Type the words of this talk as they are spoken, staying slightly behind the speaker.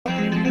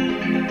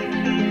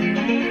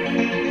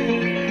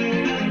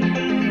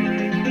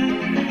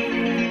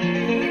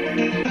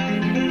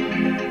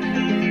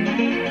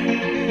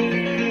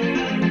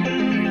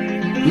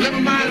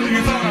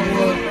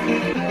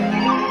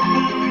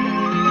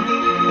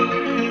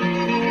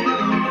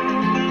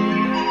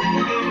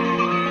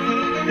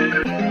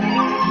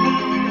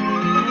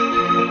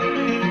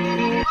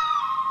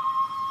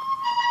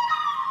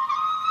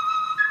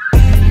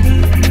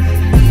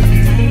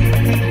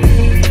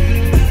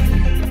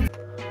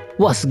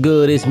What's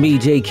good? It's me,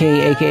 J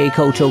King, aka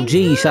Coach OG.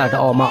 Shout out to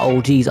all my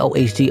OGs,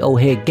 OHG,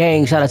 O-Head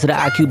Gang. Shout out to the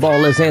IQ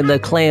Ballers and the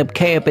Clam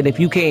Camp. And if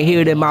you can't hear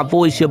it in my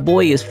voice, your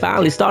boy is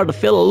finally starting to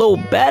feel a little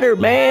better,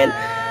 man.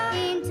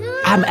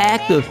 I'm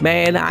active,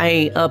 man. I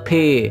ain't up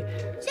here.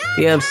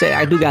 You know what I'm saying?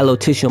 I do got a little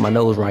tissue on my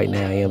nose right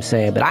now, you know what I'm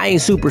saying? But I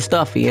ain't super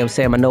stuffy, you know what I'm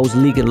saying? My nose is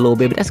leaking a little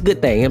bit, but that's a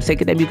good thing, you know what I'm saying?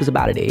 Get that mucus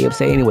about it, you know what I'm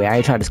saying? Anyway, I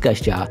ain't trying to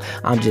discuss y'all.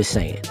 I'm just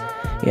saying. You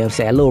know what I'm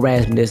saying? A little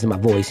raspiness in my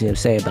voice, you know what I'm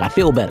saying? But I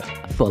feel better.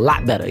 I feel a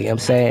lot better, you know what I'm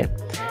saying?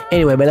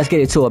 Anyway, man, let's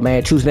get into it,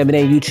 man. Choose every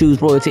name you choose,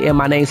 royalty in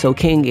my name, so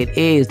King it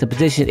is. The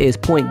position is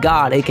point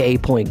guard, aka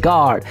point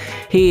guard.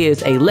 He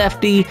is a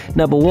lefty,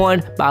 number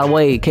one. By the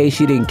way, in case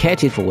you didn't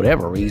catch it for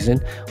whatever reason,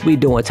 we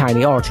doing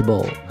Tiny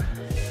Archibald,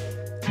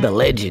 the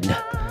legend.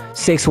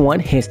 6'1",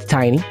 hence the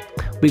tiny.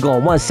 We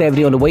going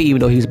 170 on the weight,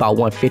 even though he was about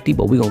 150,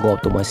 but we gonna go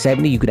up to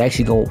 170. You could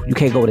actually go, you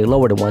can't go any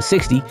lower than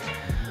 160,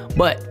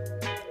 but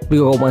we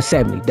gonna go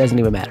 170. Doesn't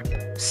even matter.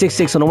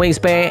 6'6" on the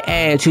wingspan,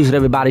 and choosing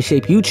every body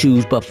shape you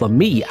choose. But for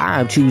me,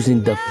 I'm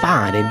choosing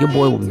Define, and your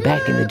boy will be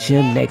back in the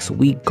gym next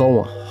week,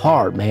 going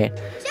hard, man.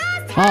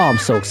 Oh, I'm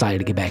so excited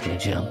to get back in the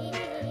gym.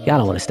 Y'all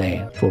don't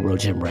understand for a real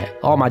gym rat.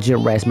 All my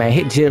gym rats, man,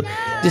 hit gym.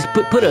 Just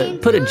put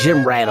a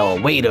gym rat or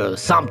a waiter or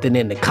something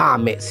in the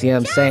comments. You know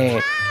what I'm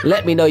saying?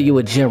 Let me know you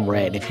a gym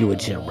rat if you a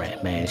gym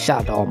rat, man.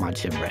 Shout out to all my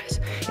gym rats.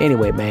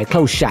 Anyway, man,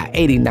 close shot,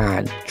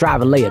 89.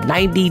 Driving layup,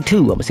 92.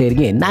 I'm gonna say it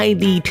again,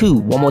 92.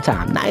 One more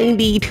time,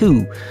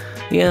 92.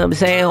 You know what I'm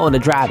saying? On the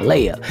drive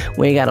layup.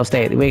 We ain't got no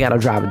standing. We ain't got no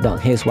drive and dunk.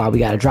 Hence why we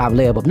got a drive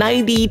layup of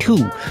 92.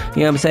 You know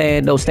what I'm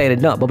saying? No standing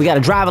dunk. But we got a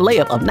drive and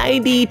layup of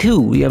 92. You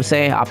know what I'm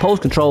saying? Our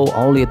post control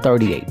only at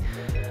 38.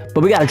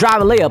 But we got a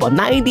drive and layup of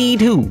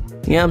 92. You know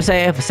what I'm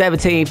saying? For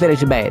 17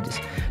 finishing badges.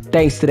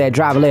 Thanks to that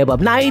drive and layup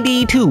of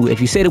 92.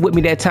 If you said it with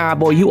me that time,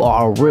 boy, you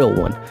are a real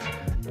one.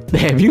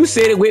 If you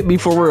said it with me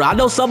for real. I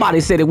know somebody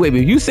said it with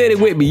me. If you said it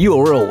with me, you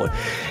a real one.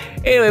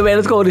 Anyway, man,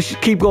 let's go to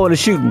keep going to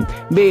shooting.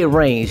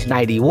 Mid-range,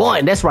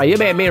 91. That's right, your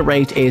man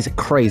mid-range is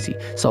crazy.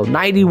 So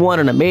 91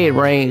 in the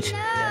mid-range.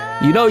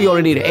 You know you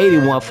only need an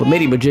 81 for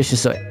mini magician,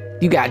 so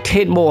you got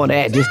 10 more on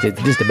that just to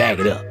back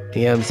it up.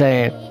 You know what I'm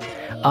saying?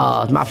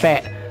 My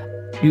fact,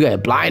 you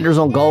got blinders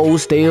on gold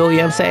still. You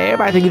know what I'm saying?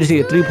 Everybody think you just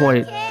need a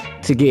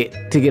 3-pointer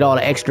to get all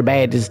the extra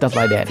badges and stuff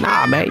like that.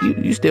 Nah, man,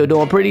 you still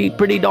doing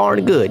pretty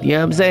darn good. You know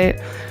what I'm saying?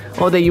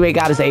 Only thing you ain't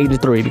got is the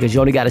 83 because you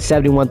only got a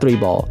 71 3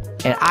 ball.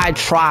 And I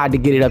tried to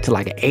get it up to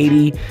like an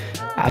 80.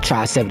 I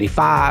tried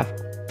 75.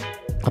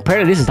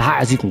 Apparently, this is the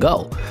highest you can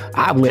go.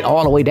 I went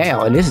all the way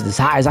down, and this is as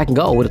high as I can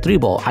go with a 3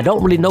 ball. I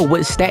don't really know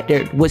what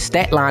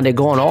stat line they're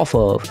going off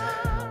of,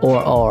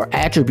 or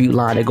attribute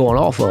line they're going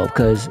off of,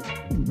 because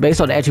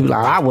based on the attribute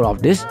line I went off,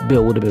 this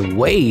build would have been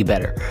way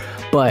better.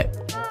 But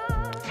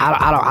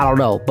I don't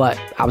know. But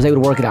I was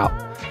able to work it out.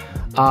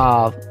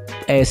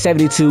 And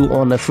 72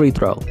 on the free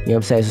throw. You know what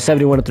I'm saying? So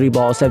 71 to 3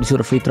 ball, 72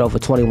 to free throw for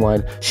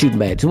 21 shooting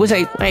badges, which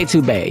ain't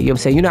too bad. You know what I'm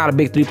saying? You're not a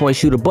big 3-point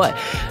shooter, but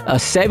a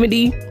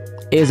 70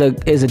 is a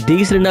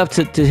decent enough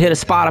to hit a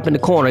spot up in the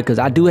corner, because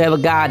I do have a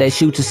guy that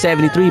shoots a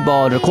 73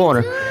 ball in the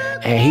corner,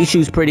 and he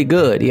shoots pretty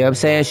good. You know what I'm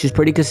saying? Shoots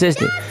pretty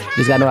consistent.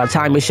 Just got to know how to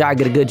time your shot,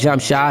 get a good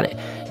jump shot. You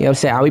know what I'm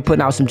saying? I'll be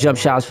putting out some jump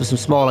shots for some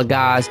smaller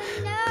guys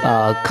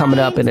coming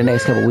up in the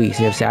next couple weeks.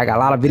 You know what I'm saying? I got a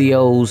lot of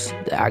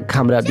videos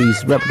coming up,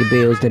 these replica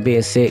builds and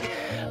being sick.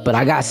 But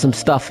I got some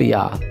stuff for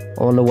y'all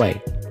on the way.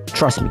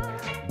 Trust me.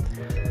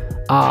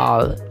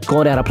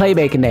 Going down to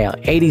playmaking now.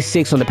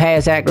 86 on the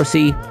pass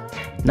accuracy.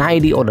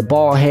 90 on the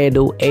ball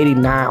handle.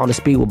 89 on the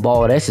speed with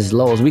ball. That's as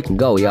low as we can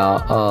go,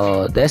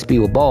 y'all. That speed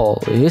with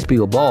ball, his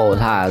speed with ball is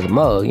high as a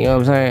mug. You know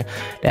what I'm saying?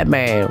 That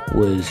man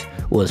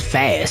was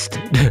fast.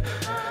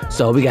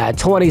 So we got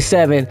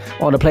 27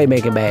 on the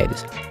playmaking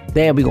badges.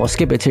 Then we're going to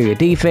skip interior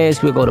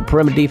defense. We'll go to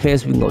perimeter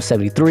defense. We can go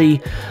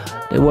 73.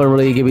 They wouldn't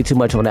really give me too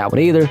much on that one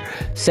either.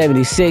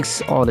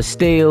 76 on the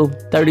steal,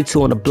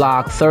 32 on the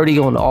block, 30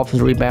 on the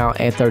offensive rebound,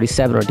 and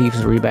 37 on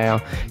defensive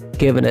rebound,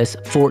 giving us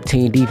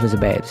 14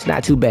 defensive badges.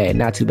 Not too bad,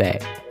 not too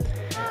bad.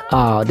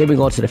 Then we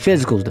go to the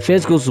physicals. The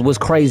physicals was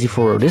crazy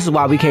for real. This is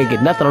why we can't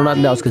get nothing on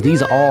nothing else, because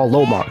these are all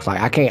low marks.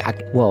 Like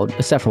well,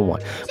 except for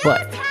one.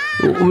 But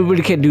we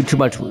really can't do too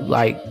much.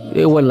 Like,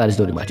 it wouldn't let us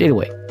do too much.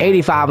 Anyway,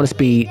 85 on the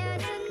speed,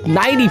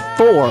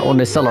 94 on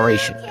the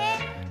acceleration.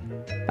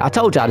 I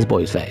told y'all this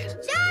boy is fast.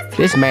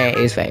 This man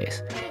is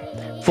fast.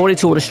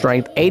 42 on the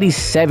strength,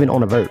 87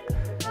 on the vert.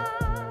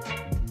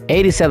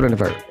 87 on the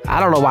vert. I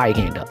don't know why he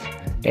can't dunk.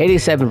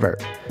 87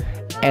 vert.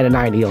 And a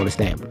 90 on the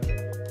stamina.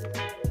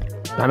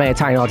 My man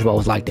Tiny Archibald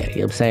was like that. You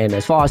know what I'm saying?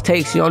 As far as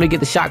takes, you only get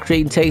the shot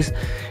creating takes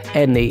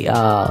and the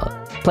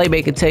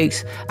playmaking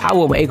takes. I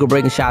went with ankle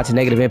breaking shots and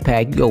negative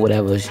impact. You go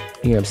whatever, you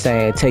know what I'm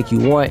saying, take you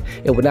want.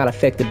 It would not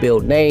affect the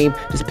build name.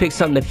 Just pick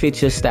something that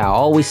fits your style. I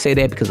always say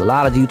that because a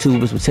lot of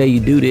YouTubers will tell you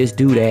do this,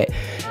 do that.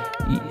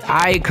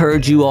 I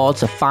encourage you all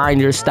to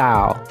find your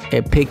style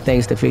and pick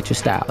things that fit your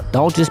style.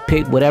 Don't just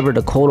pick whatever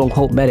the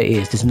quote-unquote meta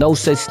is. There's no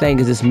such thing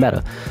as this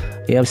meta.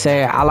 You know what I'm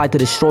saying? I like to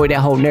destroy that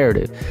whole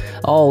narrative.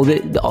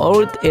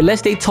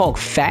 Unless they talk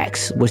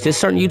facts, which there's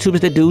certain YouTubers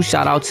that do.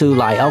 Shout out to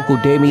like Uncle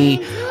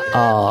Demi,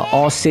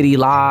 All City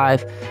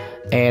Live.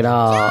 and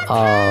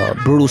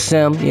Brutal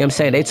Sim. You know what I'm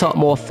saying? They talk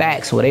more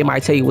facts, where they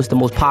might tell you what's the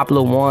most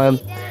popular one,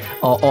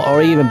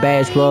 or even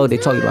Badge Plug. They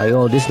talk like,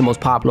 oh, this is the most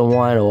popular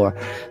one, or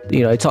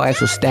they talk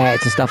actual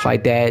stats and stuff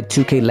like that.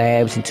 2K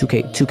Labs and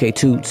 2K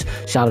Toots.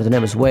 Shout out to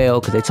them as well,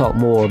 because they talk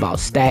more about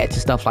stats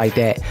and stuff like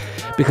that.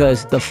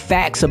 Because the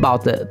facts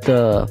about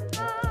the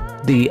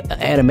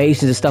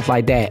animations and stuff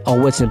like that are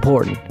what's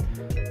important.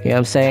 You know what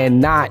I'm saying?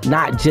 Not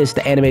just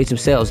the animations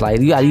themselves.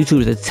 Like, you got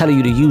YouTubers that telling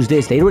you to use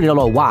this. They really don't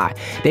know why.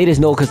 They just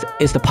know because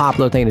it's the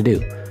popular thing to do.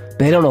 But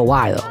they don't know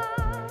why, though.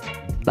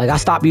 Like, I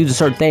stopped using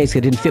certain things because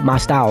it didn't fit my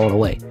style all the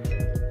way.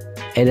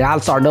 And then I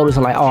started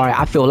noticing, like, all right,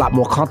 I feel a lot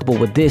more comfortable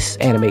with this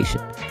animation.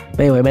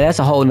 But anyway, man, that's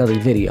a whole nother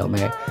video,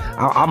 man.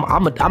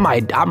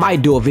 I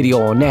might do a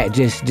video on that,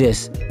 just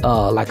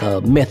like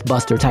a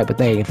Mythbuster type of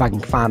thing, if I can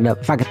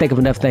think of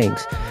enough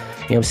things.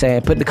 You know what I'm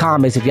saying? Put in the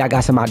comments if y'all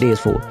got some ideas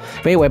for it.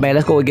 But anyway, man,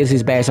 let's go and get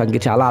this badge so I can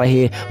get y'all out of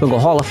here. We're going to go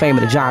Hall of Fame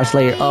of the Giant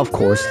Slayer, of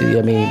course.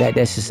 I mean,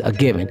 that's just a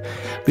given.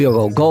 We're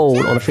going to go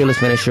gold on the Fearless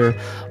Finisher.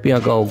 We're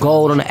going to go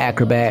gold on the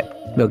Acrobat.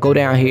 We're going to go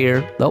down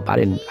here. Nope, I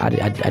didn't. I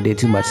did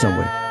too much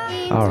somewhere.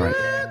 All right.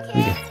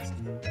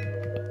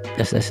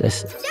 Let's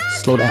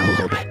slow down a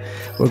little bit.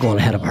 We're going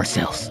ahead of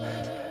ourselves.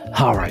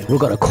 All right. We're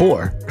going to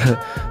core.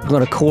 We're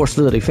going to core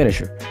Slithy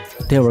Finisher.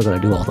 Then we're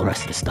going to do all the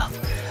rest of the stuff.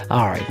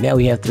 All right, now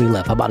we have 3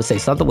 left. I'm about to say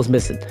something was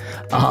missing.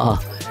 Then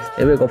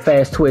we're going to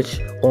fast twitch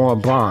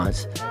on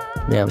bronze. You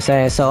know what I'm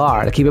saying? So, all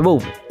right, let's keep it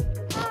moving.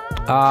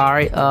 All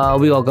right,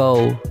 we going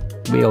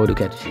to do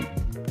catch a sheet.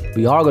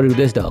 We are going to do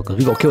this, though, because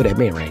we going to kill that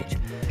mid-range.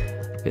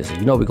 So,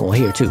 we're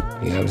going here, too. You know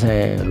what I'm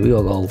saying? We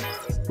going to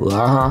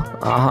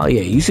go,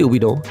 yeah, you see what we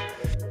doing.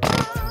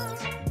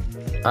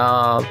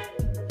 Yeah,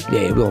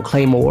 we're going to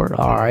Claymore.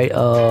 All right,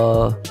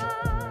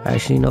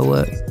 actually, you know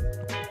what?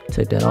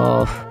 Take that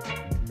off.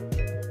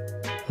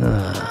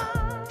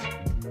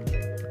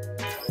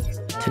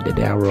 Take that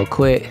down real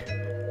quick.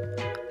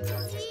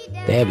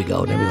 There we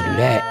go. Then we're gonna do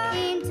that.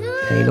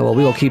 And you know what?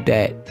 We're gonna keep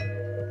that.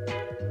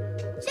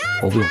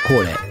 Or we're gonna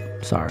core that.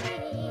 Sorry.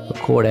 We'll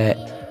core that.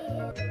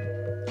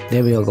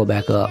 Then we're gonna go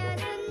back up.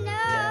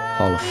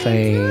 Hall of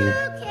Fame.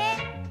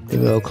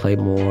 Then we go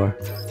Claymore.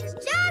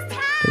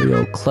 Then we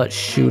go Clutch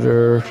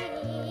Shooter.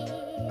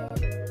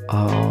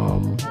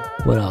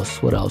 What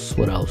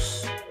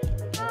else?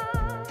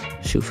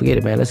 Shoot, forget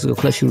it, man. Let's go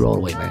Clutch Shooter all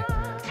the way, man.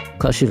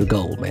 Clutch Shooter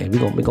gold, man.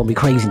 We're gonna be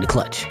crazy in the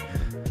clutch.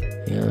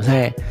 You know what I'm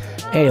saying?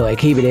 Anyway,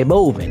 keeping it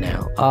moving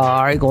now.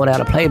 All right, going out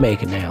of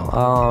playmaking now.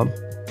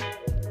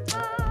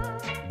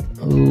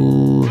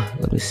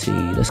 Let me see.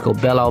 Let's go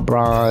Bell-Out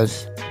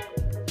Bronze.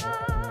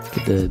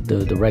 Get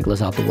the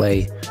regulars out the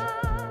way.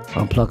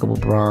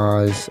 Unpluckable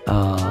Bronze.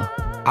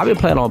 I've been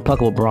playing on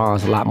Unpluckable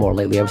Bronze a lot more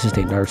lately, ever since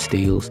they nerfed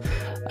steals.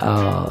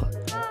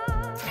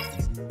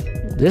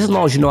 Just as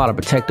long as you know how to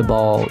protect the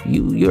ball,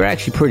 you're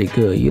actually pretty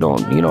good. You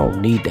don't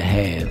need to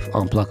have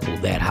Unpluckable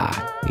that high.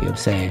 You know what I'm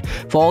saying?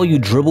 For all you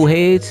dribble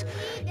heads,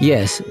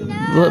 yes,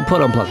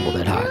 put Unpluckable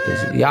that high,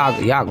 because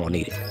y'all gonna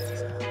need it.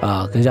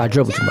 Because y'all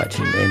dribble too much,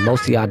 and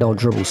most of y'all don't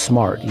dribble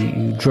smart.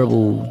 You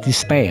dribble, you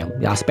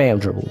spam. Y'all spam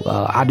dribble.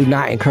 I do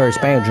not encourage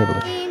spam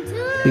dribbling,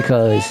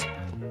 because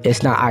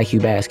it's not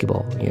IQ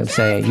basketball. You know what I'm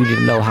saying? You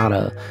didn't know how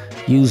to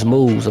use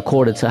moves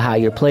according to how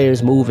your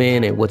players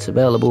moving and what's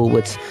available,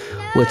 what's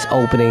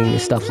opening and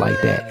stuff like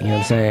that. You know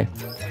what I'm saying?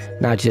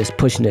 Not just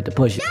pushing it to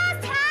push it.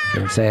 You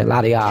know what I'm saying? A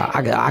lot of y'all,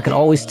 I can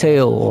always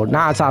tell, or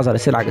 9 times out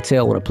of 10, I can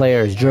tell when a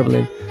player is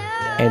dribbling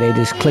and they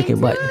just clicking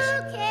buttons.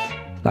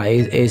 Like,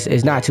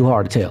 it's not too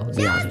hard to tell, to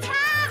be honest with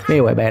you.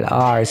 Anyway, man.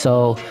 All right,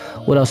 so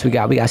what else we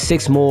got? We got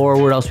 6 more.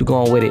 Where else we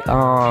going with it?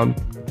 I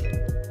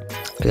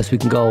guess we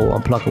can go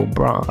Unpluckable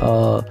Bronze.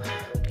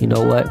 You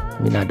know what?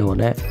 We're not doing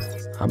that.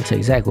 I'm gonna tell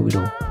you exactly what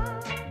we're doing.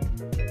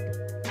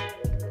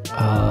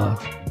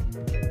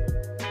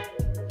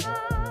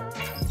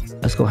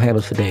 Let's go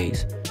Handles for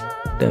Days.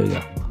 There we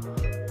go.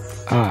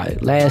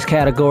 Alright, last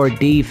category,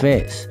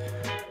 defense.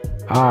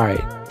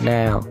 Alright,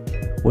 now,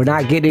 we're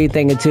not getting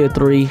anything in tier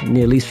 3. You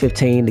need at least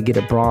 15 to get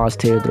a bronze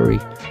tier 3.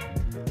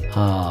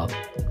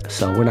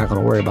 So we're not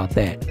gonna worry about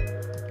that.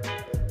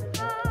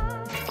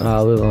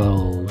 We'll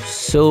go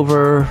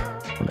silver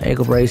on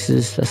ankle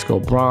braces. Let's go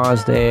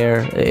bronze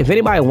there. If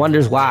anybody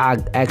wonders why I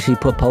actually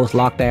put post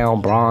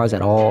lockdown bronze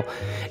at all,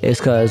 it's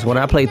because when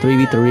I play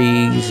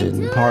 3v3s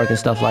and park and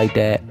stuff like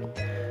that,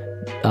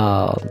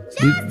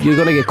 you're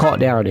gonna get caught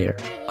down there,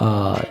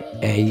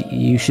 and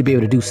you should be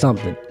able to do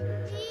something.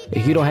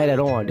 If you don't have that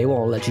on, they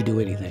won't let you do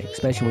anything,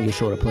 especially when you're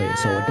shorter players.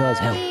 So it does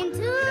help,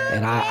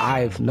 and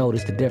I've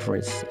noticed the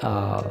difference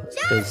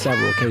in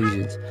several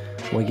occasions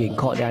when getting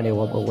caught down there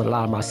with a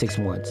lot of my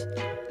 6-1s.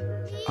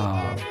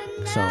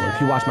 So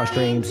if you watch my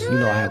streams, you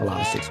know I have a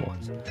lot of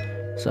 6-1s.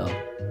 So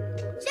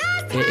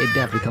it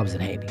definitely comes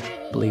in handy,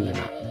 believe it or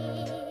not.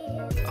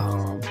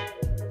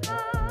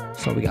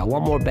 So we got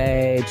one more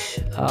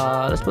badge.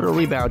 Let's put a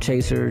rebound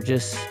chaser,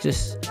 just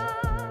to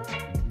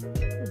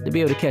be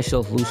able to catch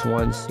those loose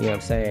ones. You know what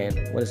I'm saying?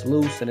 When it's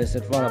loose and it's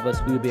in front of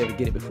us, we'll be able to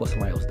get it before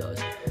somebody else does.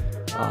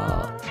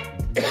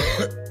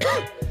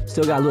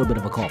 Still got a little bit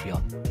of a cough,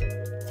 y'all.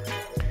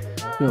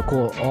 We'll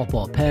call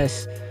off-ball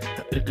pass.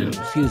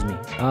 Excuse me.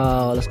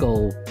 Let's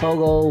go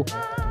pogo.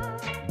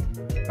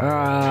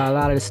 A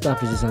lot of this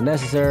stuff is just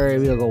unnecessary.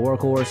 We'll go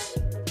workhorse.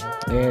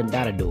 And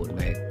that'll do it,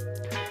 man.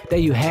 There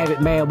you have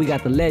it, man. We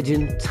got the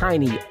legend,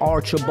 Tiny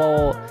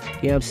Archibald. You know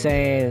what I'm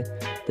saying?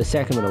 The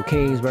Sacramento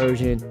Kings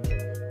version.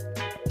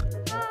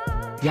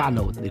 Y'all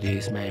know what it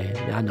is, man.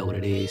 Y'all know what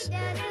it is.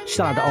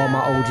 Shout out to all my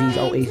OGs,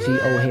 OHG,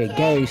 old head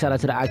gang. Shout out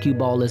to the IQ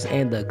Ballers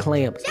and the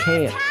Clamp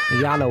Camp.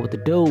 And y'all know what to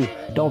do.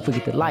 Don't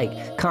forget to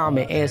like,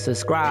 comment, and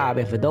subscribe.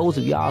 And for those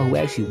of y'all who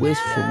actually wish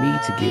for me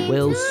to get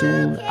well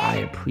soon, I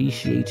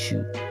appreciate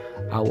you.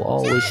 I will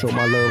always show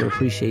my love and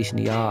appreciation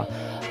to y'all.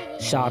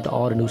 Shout out to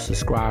all the new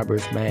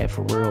subscribers, man,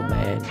 for real,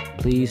 man.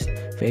 Please,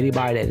 for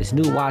anybody that is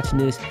new watching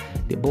this,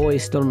 the boy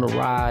is still on the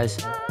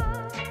rise.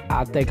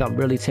 I think I'm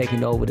really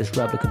taking over this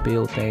replica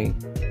build thing.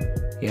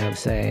 You know what I'm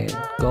saying?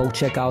 Go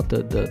check out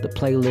the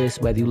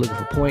playlist, whether you're looking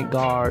for point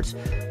guards,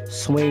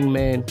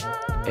 swingmen,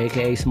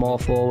 aka small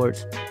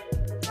forwards,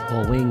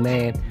 or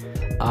wingman,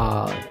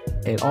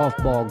 and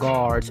off-ball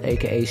guards,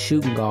 aka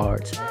shooting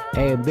guards,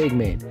 and big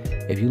men.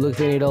 If you look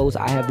for any of those,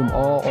 I have them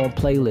all on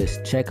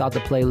playlist. Check out the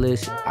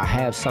playlist. I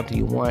have something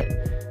you want.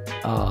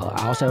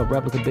 I also have a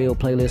replica build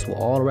playlist with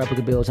all the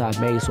replica builds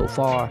I've made so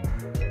far.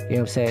 You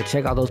know what I'm saying?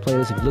 Check out those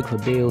playlists if you look for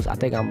builds. I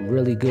think I'm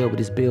really good with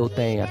this build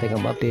thing. I think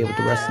I'm up there with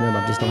the rest of them.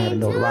 I just don't have the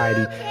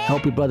notoriety.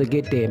 Help your brother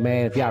get there,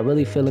 man. If y'all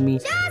really feeling me,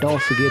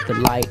 don't forget to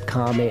like,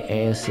 comment,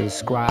 and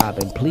subscribe.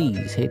 And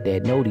please hit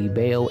that noti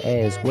bell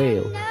as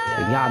well.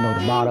 And y'all know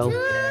the motto,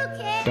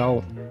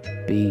 don't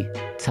be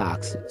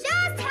toxic.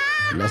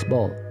 Let's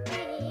ball.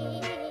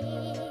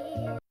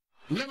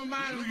 Never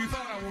mind who you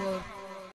thought I was.